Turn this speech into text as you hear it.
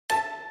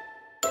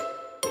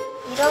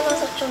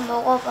구경해서 좀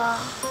먹어봐.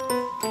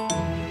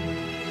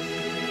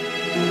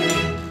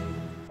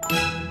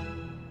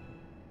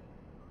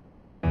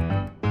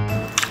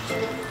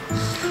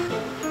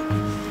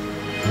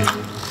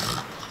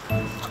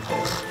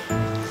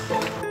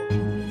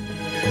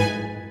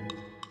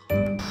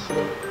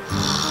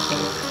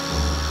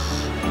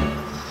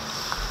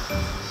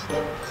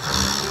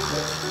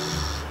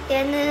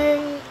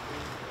 얘는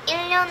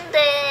 1년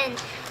된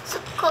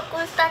수컷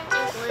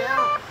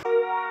꿀단지고요.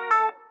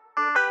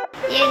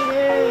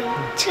 얘는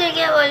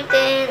 7개월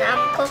된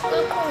암컷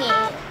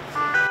꿀콩이에요.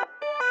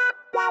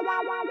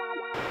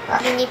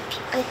 미니피.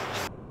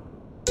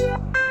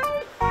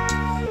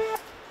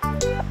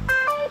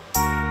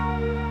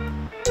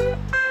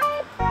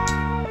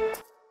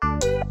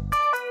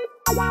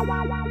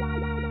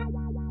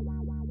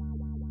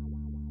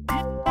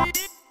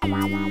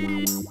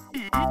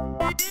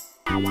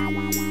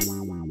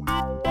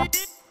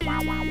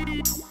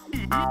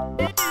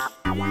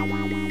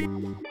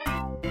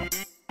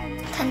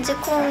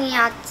 단지콩이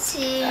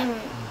아침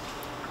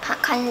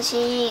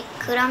간식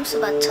그람수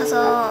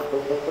맞춰서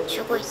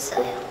주고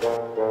있어요.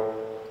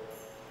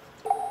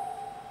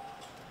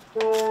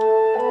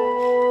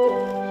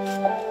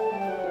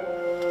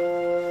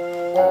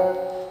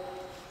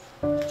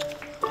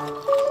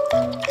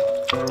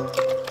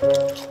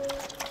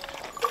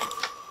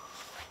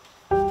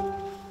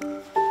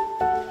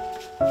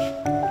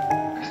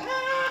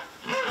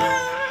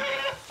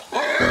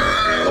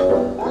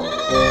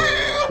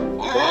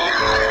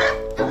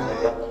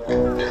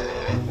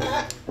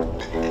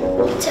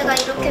 제가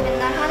이렇게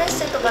맨날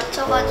하네스도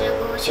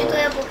맞춰가지고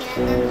시도해보긴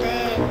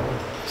했는데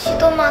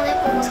시도만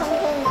해보고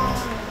성공은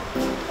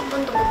한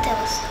번도 못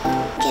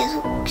해봤어요.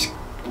 계속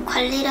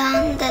관리를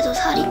하는데도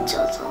살이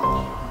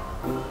쪄서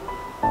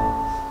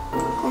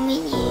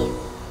고민이에요.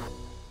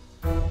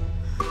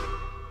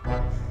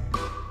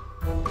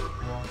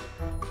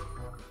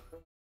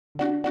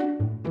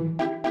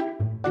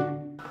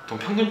 보통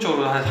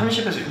평균적으로 한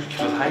 30에서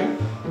 6kg 사이?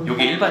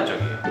 이게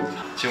일반적이에요.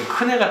 지금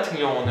큰 애 같은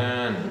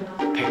경우는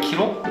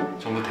 100kg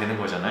정도 되는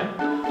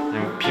거잖아요.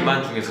 그리고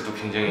비만 중에서도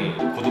굉장히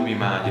고도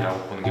비만이라고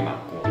보는 게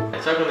맞고,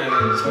 작은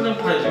애는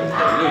성장판이 지금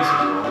다 열려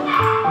있어서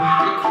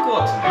꽤 클 것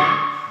같은데.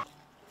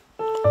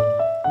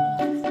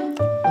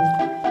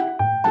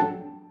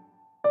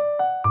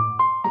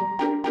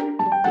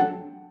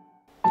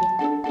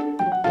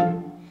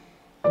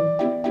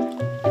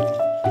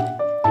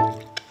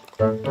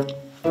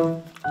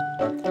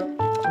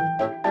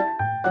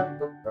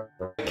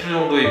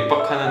 정도에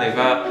육박하는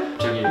애가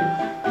저기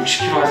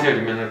 60kg 하세요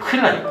이러면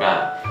큰일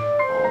나니까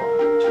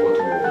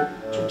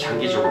적어도 좀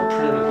장기적으로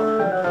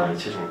플랜을 많이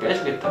체중을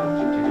빼주겠다는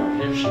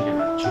생각을 해주시는 게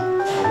맞죠.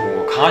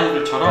 그리고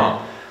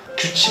강아지들처럼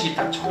규칙이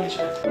딱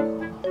정해져야 돼요.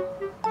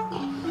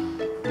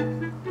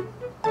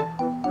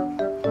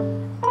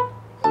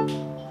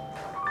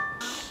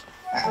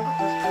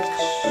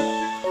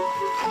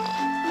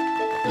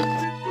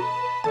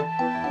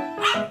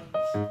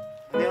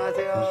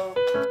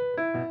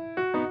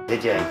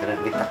 돼지 아이들은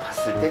이렇게 딱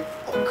봤을 때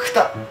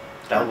크다!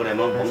 라고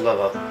그러면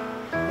뭔가가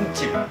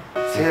흠집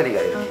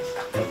세열이가 이렇게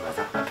딱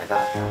들어가서 앞에다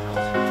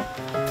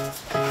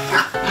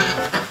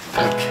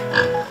이렇게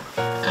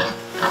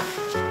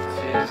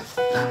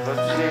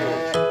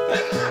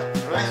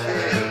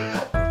그렇지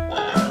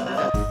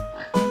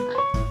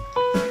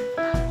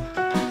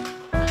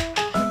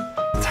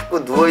자꾸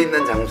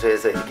누워있는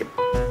장소에서 이렇게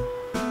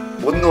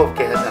못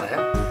누웠게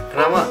하잖아요.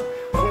 그러면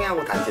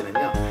콩이하고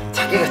단지는요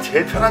자기가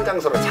제일 편한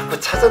장소로 자꾸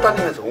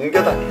찾아다니면서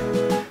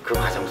옮겨다녀요. 그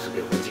과정 속에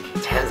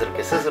움직이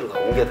자연스럽게 스스로가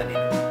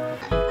옮겨다니는 거예요.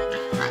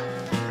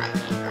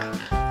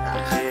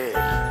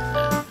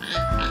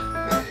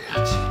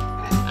 그렇지.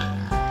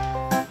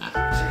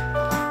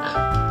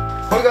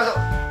 거기 가서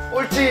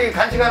옳지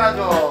간식 하나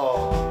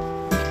줘.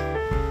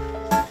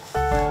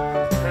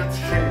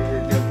 그렇지.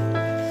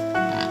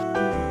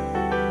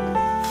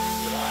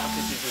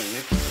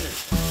 이렇게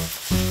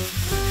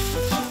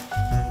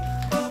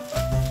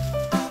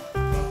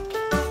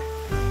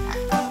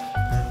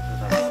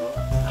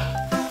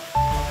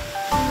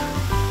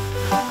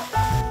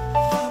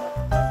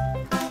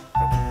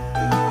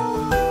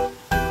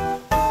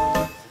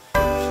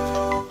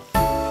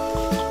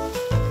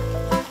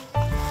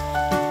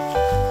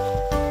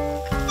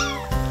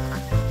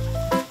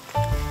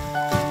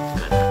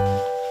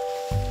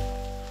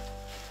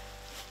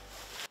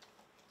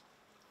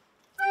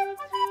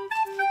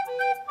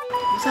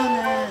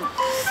우선은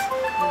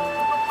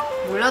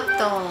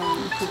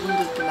몰랐던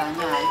부분들도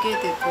많이 알게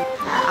되고,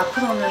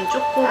 앞으로는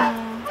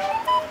조금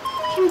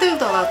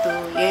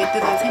힘들더라도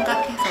얘들을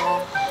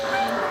생각해서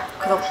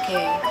그렇게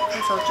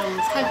해서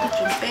좀 살도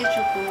좀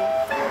빼주고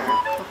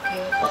그렇게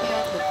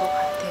해야 될 것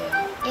같아요.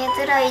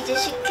 얘들아 이제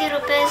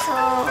 10kg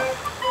빼서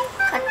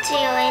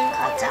같이 여행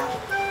가자.